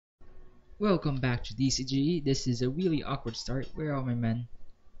Welcome back to DCG. This is a really awkward start. Where are my men?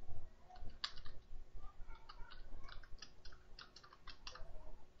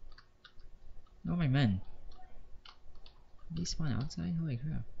 Oh, my men. They spawn outside? Holy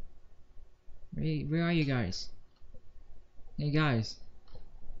crap. Where are you guys? Hey guys.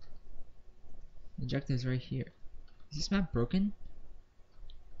 The objective's right here. Is this map broken?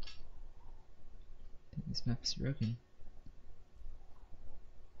 I think this map is broken.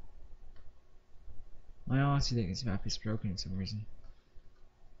 I honestly think this map is broken for some reason.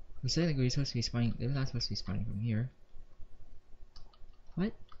 Because technically you're supposed to be spawning. They're not supposed to be spawning from here.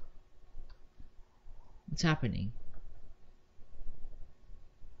 What? What's happening?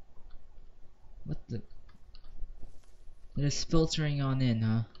 What the? They're just filtering on in,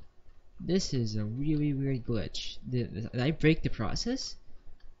 huh? This is a really weird glitch. Did I break the process?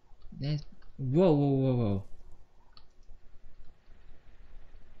 Whoa.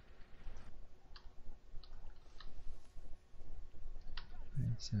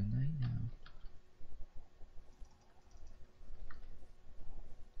 So night now.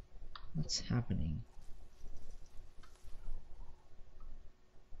 What's happening?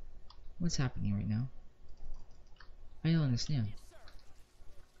 What's happening right now? I don't understand.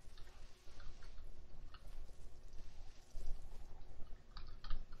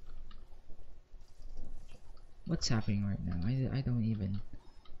 What's happening right now? I don't even.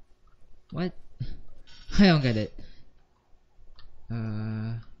 What? I don't get it.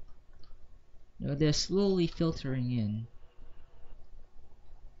 No, they're slowly filtering in.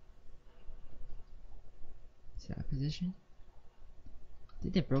 Is that position?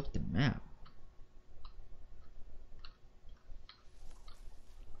 Did they broke the map?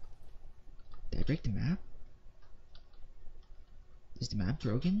 Did I break the map? Is the map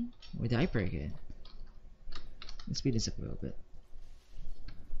broken? Or did I break it? Let's speed this up a little bit.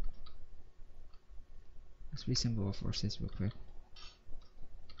 Let's reassemble our forces real quick.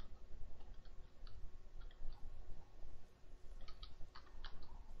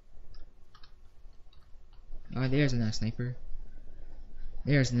 Oh, there's another sniper.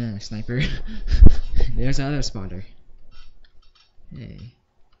 There's another sniper. There's another spotter. Hey.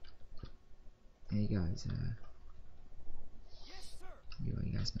 Hey guys, you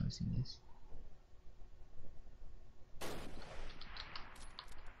guys noticing this?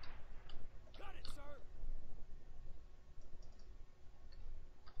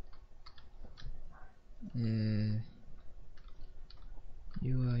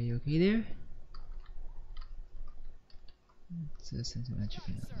 You okay there? Let's listen to that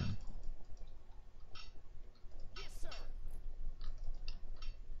chicken up now.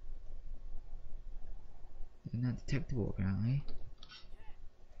 They're not detectable apparently.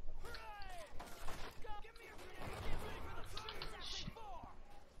 Shit.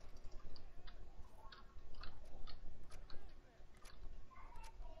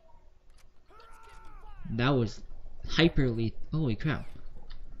 That was hyper lethal. Holy crap.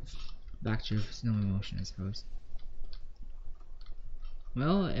 Back to no emotion, I suppose.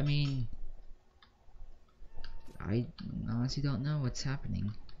 Well, I mean, I honestly don't know what's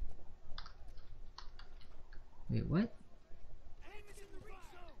happening. Wait, what?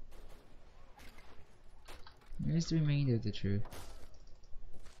 Where's the remainder of the truth?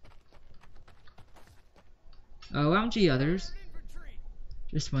 Oh, aren't you others?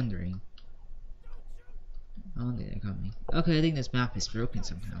 Just wondering. I don't think they're coming. Okay, I think this map is broken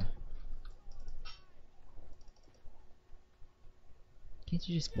somehow. Can't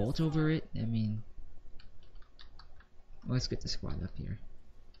you just bolt over it? I mean, let's get the squad up here.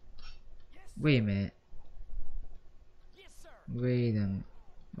 Wait a minute. Wait a minute.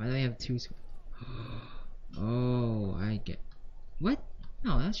 Why do I have two squads? Oh, I get. What?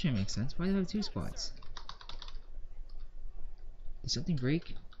 No, that shouldn't make sense. Why do I have two squads? Did something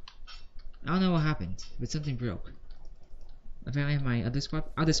break? I don't know what happened, but something broke. Apparently I have my other squad.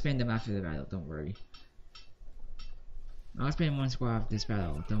 I'll disband them after the battle, don't worry. I'll spend one squad after this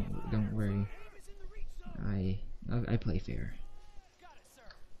battle, don't worry. I play fair.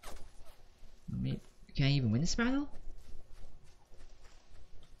 Can I even win this battle?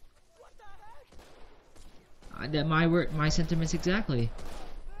 That my sentiments exactly.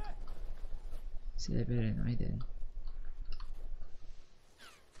 Said it better than I did.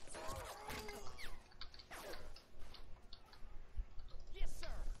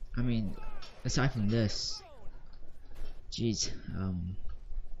 I mean, aside from this, jeez,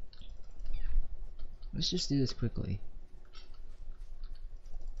 let's just do this quickly.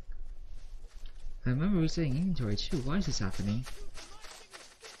 I remember resetting inventory too. Why is this happening?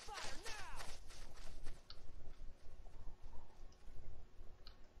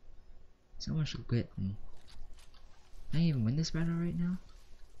 Someone should quit. Can I even win this battle right now?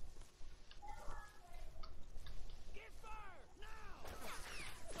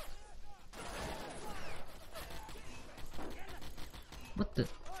 What the?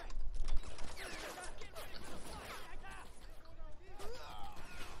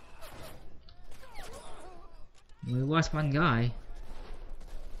 We lost one guy.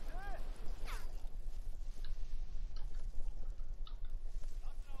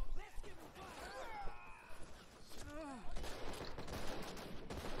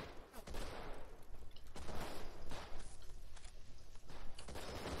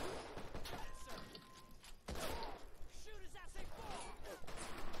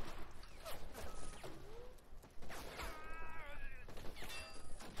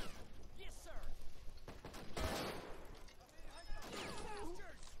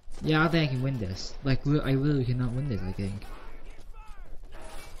 Yeah, I think I can win this. Like, I really cannot win this, I think.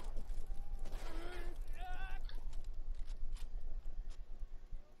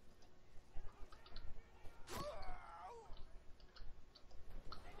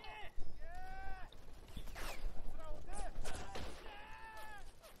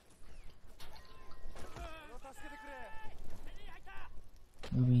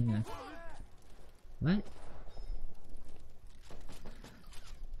 I mean, what?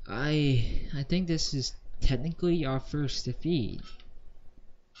 I think this is technically our first defeat.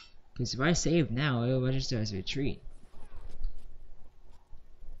 Because if I save now, it'll register as a retreat.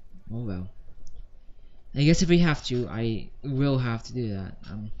 Oh well. I guess if we have to, I will have to do that.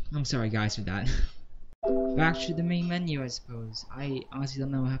 I'm sorry guys for that. Back to the main menu, I suppose. I honestly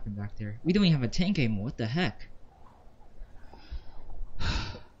don't know what happened back there. We don't even have a tank anymore, what the heck? It's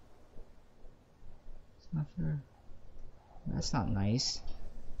not fair. That's not nice.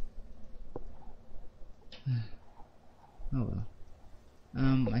 Oh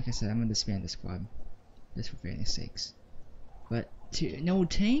well. Like I said, I'm gonna disband the squad. Just for fairness sakes. But, no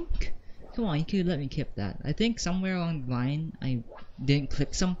tank? Come on, you could let me keep that. I think somewhere along the line, I didn't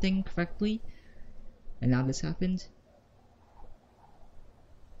click something correctly. And now this happened.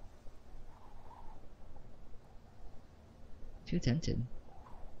 Too tempted.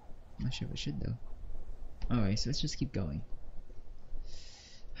 Not sure if I should though. Alright, so let's just keep going.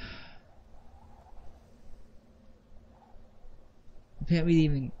 Apparently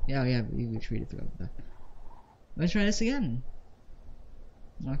even, yeah, we retreated through that. Let's try this again.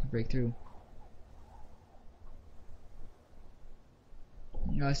 I can break through.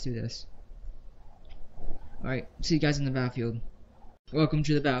 Let's do this. Alright, see you guys in the battlefield. Welcome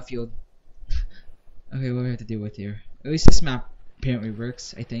to the battlefield. Okay, what do we have to deal with here? At least this map apparently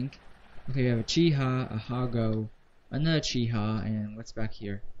works, I think. Okay, we have a Chiha, a Hago, another Chiha, and what's back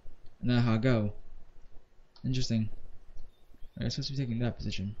here? Another Hago. Interesting. Alright, I'm supposed to be taking that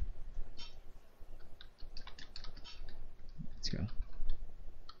position. Let's go.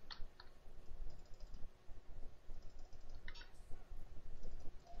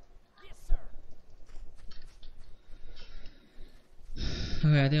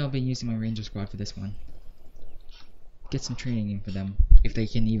 Okay, I think I'll be using my ranger squad for this one. Get some training in for them, if they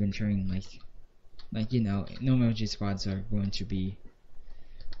can even train. Like you know, normal ranger squads are going to be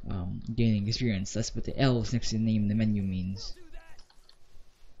gaining experience. That's what the L's next to the name in the menu means.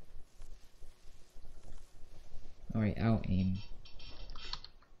 Alright, out aim.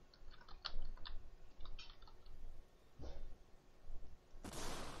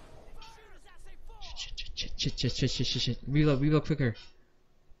 Shit. Reload quicker.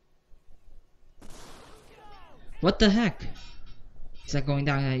 What the heck? He's not going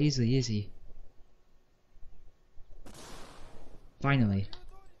down that easily, is he? Finally.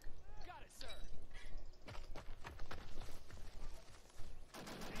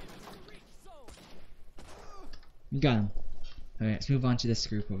 We got him. Alright, let's move on to this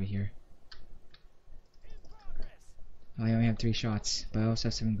group over here. Oh, I only have 3 shots, but I also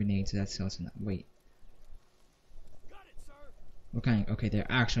have 7 grenades, so that's also not. Wait. What kind? Okay, they're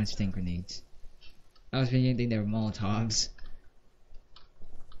actually 10 grenades. I was beginning to think they were Molotovs.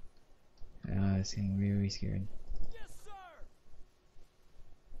 I was getting really scared.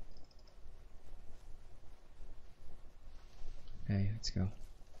 Okay, let's go.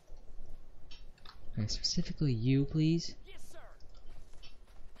 Okay, specifically you, please.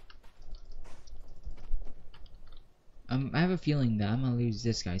 I have a feeling that I'm gonna lose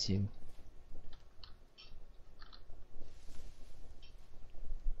this guy too.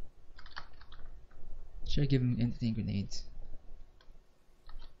 Should I give him instant grenades?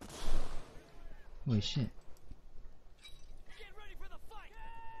 Holy shit.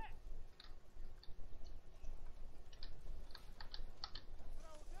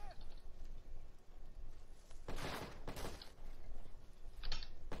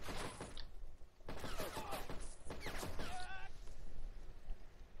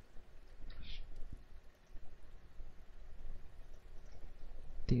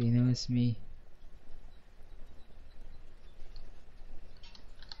 think they noticed me.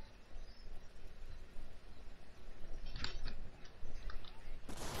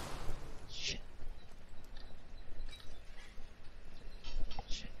 Shit.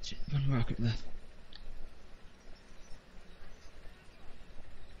 Shit. One rocket left.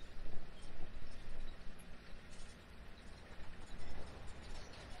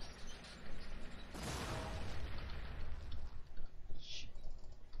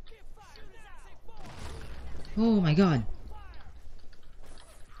 Oh my god.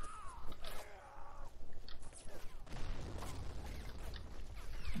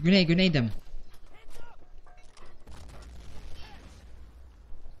 Grenade them.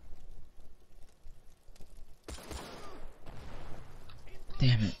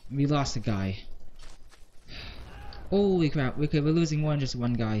 Damn it, we lost a guy. Holy crap, we're losing more than just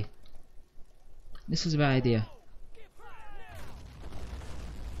one guy. This was a bad idea.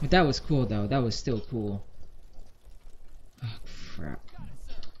 But that was cool though, that was still cool. Oh crap.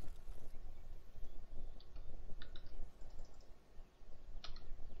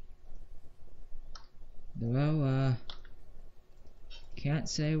 Well, can't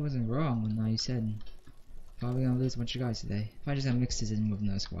say I wasn't wrong when I said probably gonna lose a bunch of guys today. If I just have mixes in with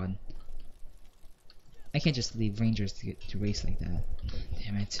another squad. I can't just leave Rangers to race like that.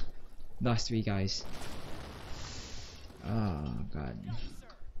 Damn it. Lost 3 guys. Oh god.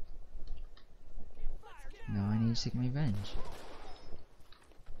 Now I need to take my revenge.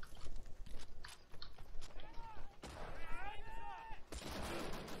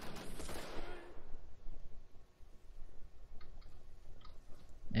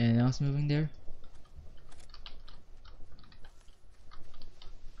 Anyone else moving there?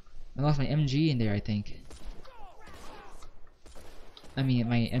 I lost my MG in there, I think. I mean,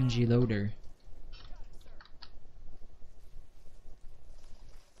 my MG loader.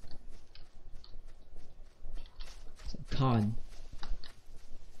 It's a COD.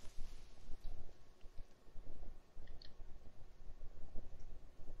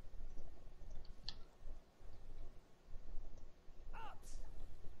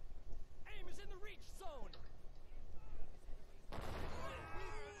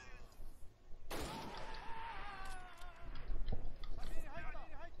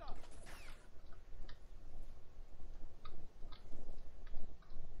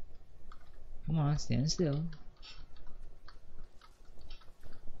 Come on, stand still.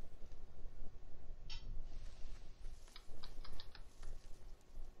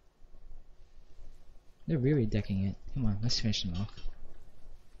 They're really decking it. Come on, let's finish them off.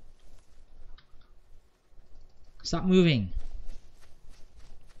 Stop moving!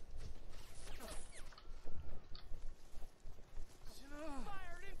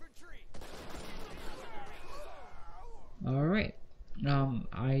 Alright.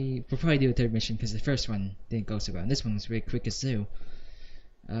 I will probably do a third mission because the first one didn't go so well. And this one was very quick as too.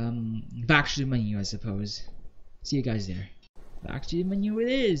 Back to the menu, I suppose. See you guys there. Back to the menu it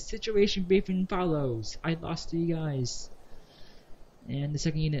is! Situation briefing follows. I lost 3 guys. And the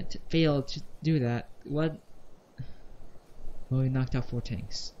second unit failed to do that. What? Well, we knocked out 4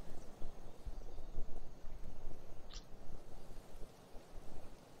 tanks.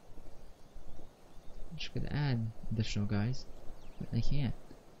 I just could add additional guys, but I can't,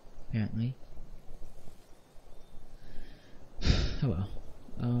 apparently. Oh well.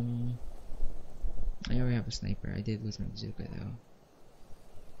 I already have a sniper. I did lose my bazooka though.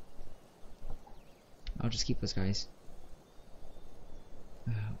 I'll just keep those guys.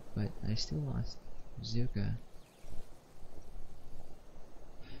 But I still lost bazooka.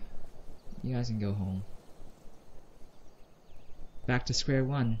 You guys can go home. Back to square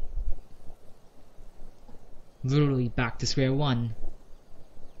one. Literally back to square one.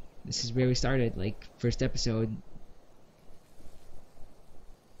 This is where we started, like first episode.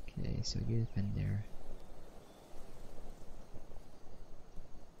 Okay, so you defend there.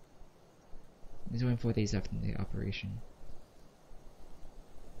 There's only 4 days left in the operation.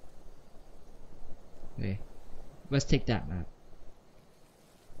 Okay, let's take that map.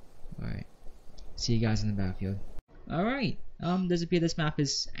 Alright, see you guys in the battlefield. Alright, does appear this map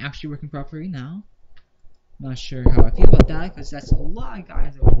is actually working properly now. Not sure how I feel about that, because that's a lot of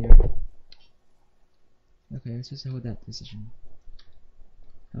guys over there. Okay, let's just hold that position.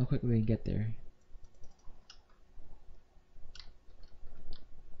 How quickly we can get there.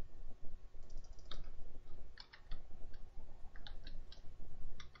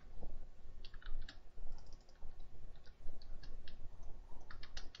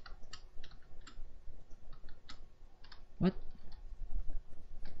 What?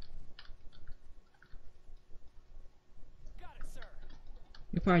 Got it, sir.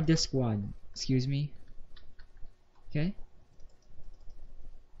 You're part of this squad. Excuse me. Okay.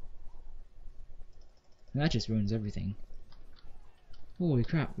 That just ruins everything. Holy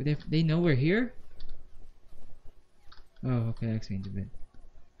crap! They know we're here? Oh, okay, that explains a bit.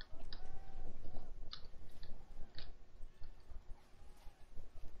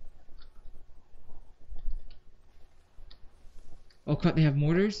 Oh crap, they have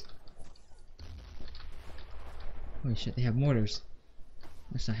mortars? Holy shit, they have mortars.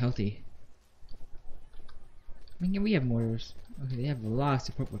 That's not healthy. I mean, we have mortars. Okay, they have a lot of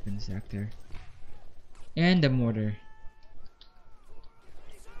support weapons back there. And a mortar.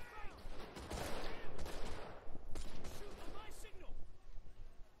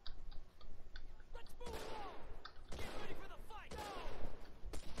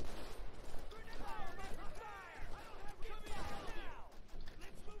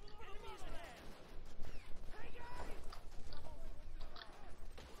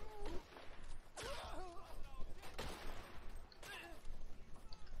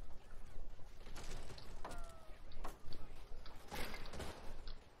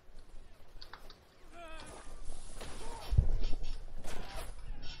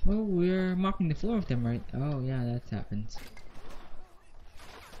 Oh, we're mopping the floor with them, right? Oh, yeah, that happens.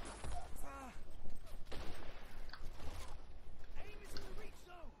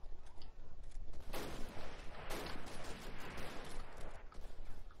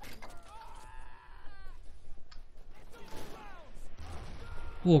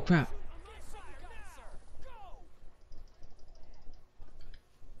 Oh, crap.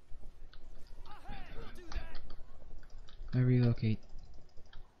 I relocate.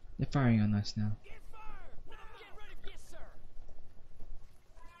 They're firing on us now.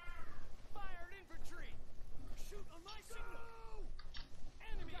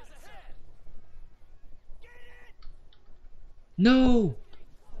 No!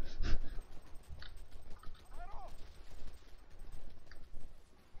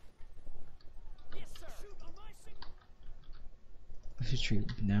 Let's retreat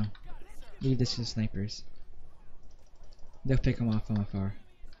now. Leave this to the snipers. They'll pick them off from afar.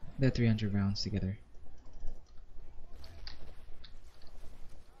 They're 300 rounds together.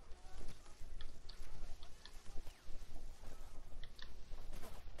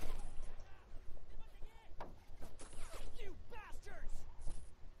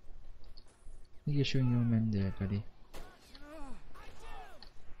 I think you're showing your men there, buddy.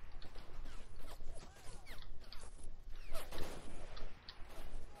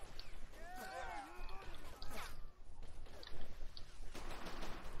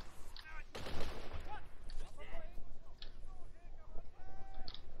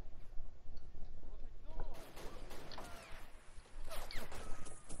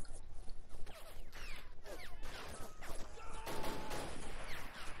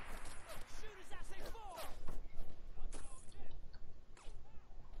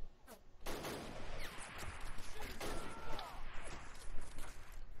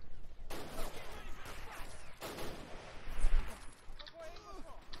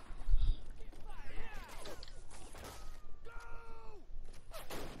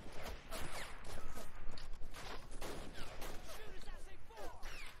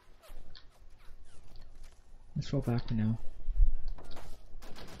 Let's roll back for now.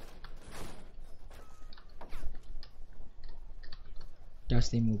 Gotta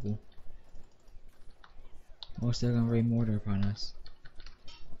stay mobile. Or they're gonna rain mortar upon us.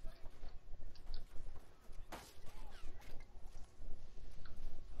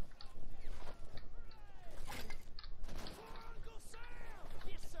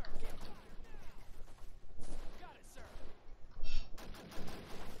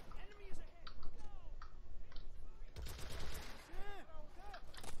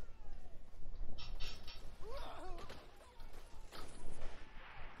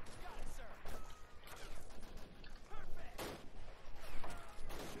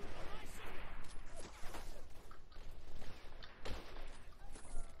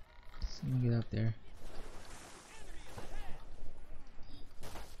 Let me get up there.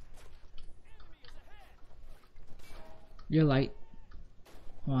 You're light.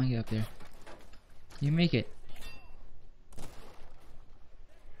 Come on, get up there. You make it.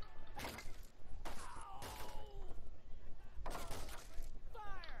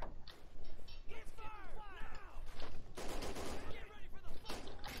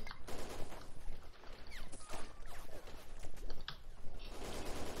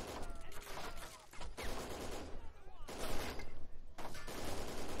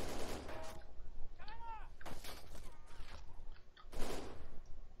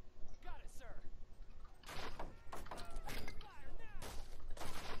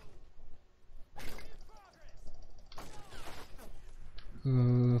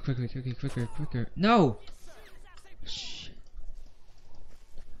 quicker, quicker, quicker, quicker. No! Shh.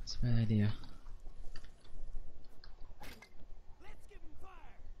 That's a bad idea.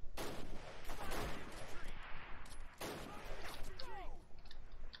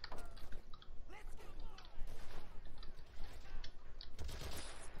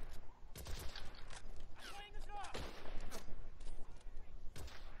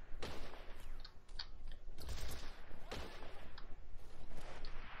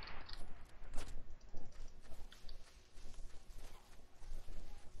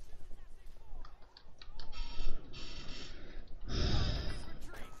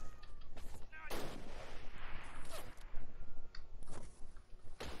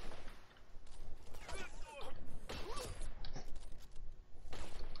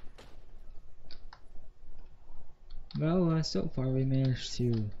 Well, so far we managed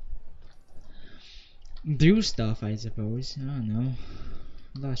to do stuff, I suppose. I don't know.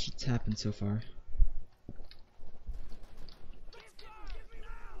 A lot of shit's happened so far.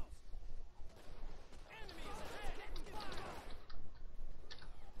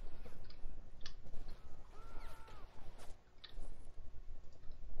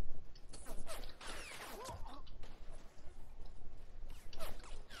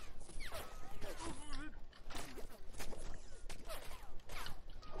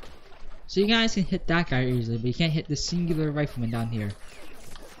 So you guys can hit that guy easily, but you can't hit the singular rifleman down here.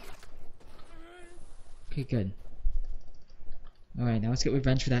 Okay, good. Alright, now let's get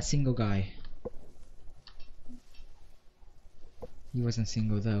revenge for that single guy. He wasn't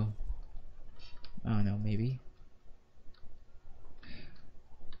single though. I don't know, maybe.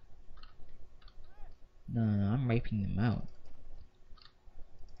 No, I'm wiping them out.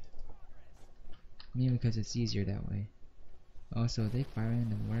 Maybe because it's easier that way. Also, are they firing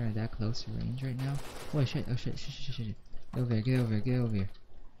the mortar at that close range right now? Oh shit, oh shit, shit. Get over here, get over here, get over here.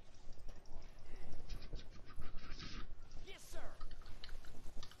 Yes, sir.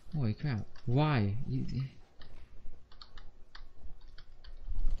 Holy crap. Why?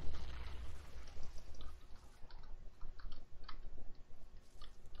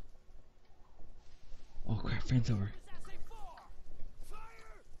 Oh crap, friend's over.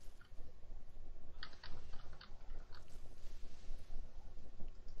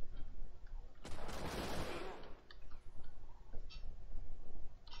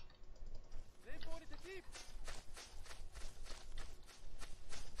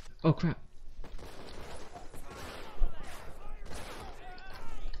 Oh crap.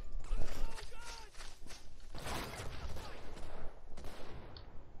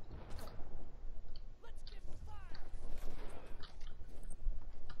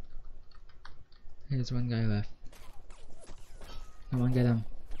 There's one guy left. Come on, get him.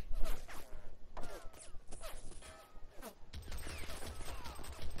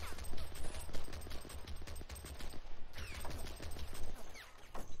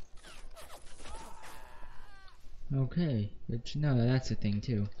 Okay, good to know that that's a thing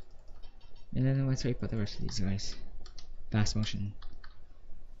too. And then let's wait for the rest of these guys. Fast motion.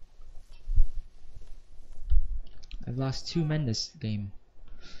 I've lost 2 men this game.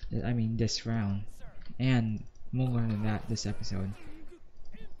 I mean this round. And more than that this episode.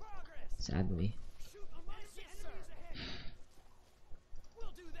 Sadly.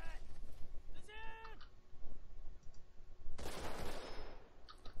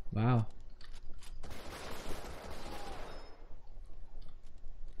 Wow.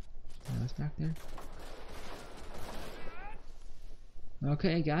 What's back there?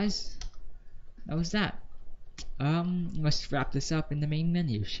 Okay guys. That was that. Let's wrap this up in the main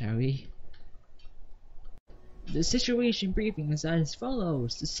menu, shall we? The situation briefing is as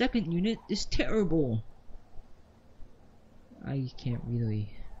follows. The second unit is terrible. I can't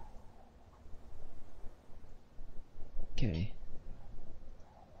really. Okay.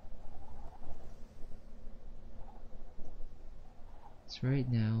 So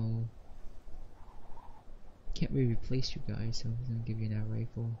right now, can't really replace you guys, so I'm gonna give you that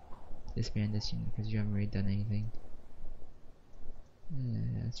rifle. Disband this unit because you haven't really done anything.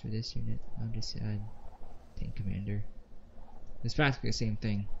 That's for this unit. I'll just add tank commander. It's practically the same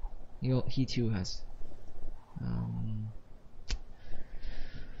thing. He too has.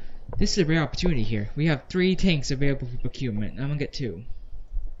 This is a rare opportunity here. We have 3 tanks available for procurement. I'm gonna get 2.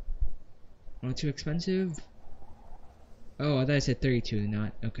 Oh, too expensive? Oh, I thought I said 32,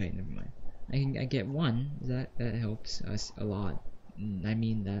 not okay. Never mind. I get 1. That helps us a lot. I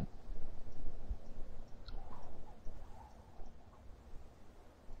mean that.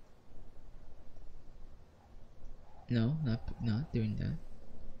 No, not doing that.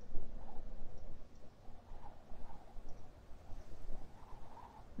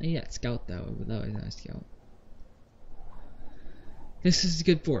 Yeah, scout though. That was not a scout. This is a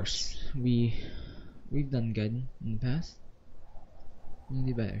good force. We've done good in the past. We'll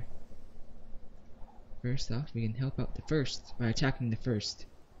do better. First off, we can help out the first by attacking the first.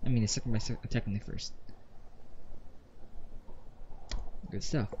 I mean the second by attacking the first. Good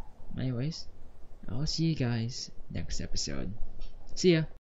stuff. Anyways, I'll see you guys next episode. See ya!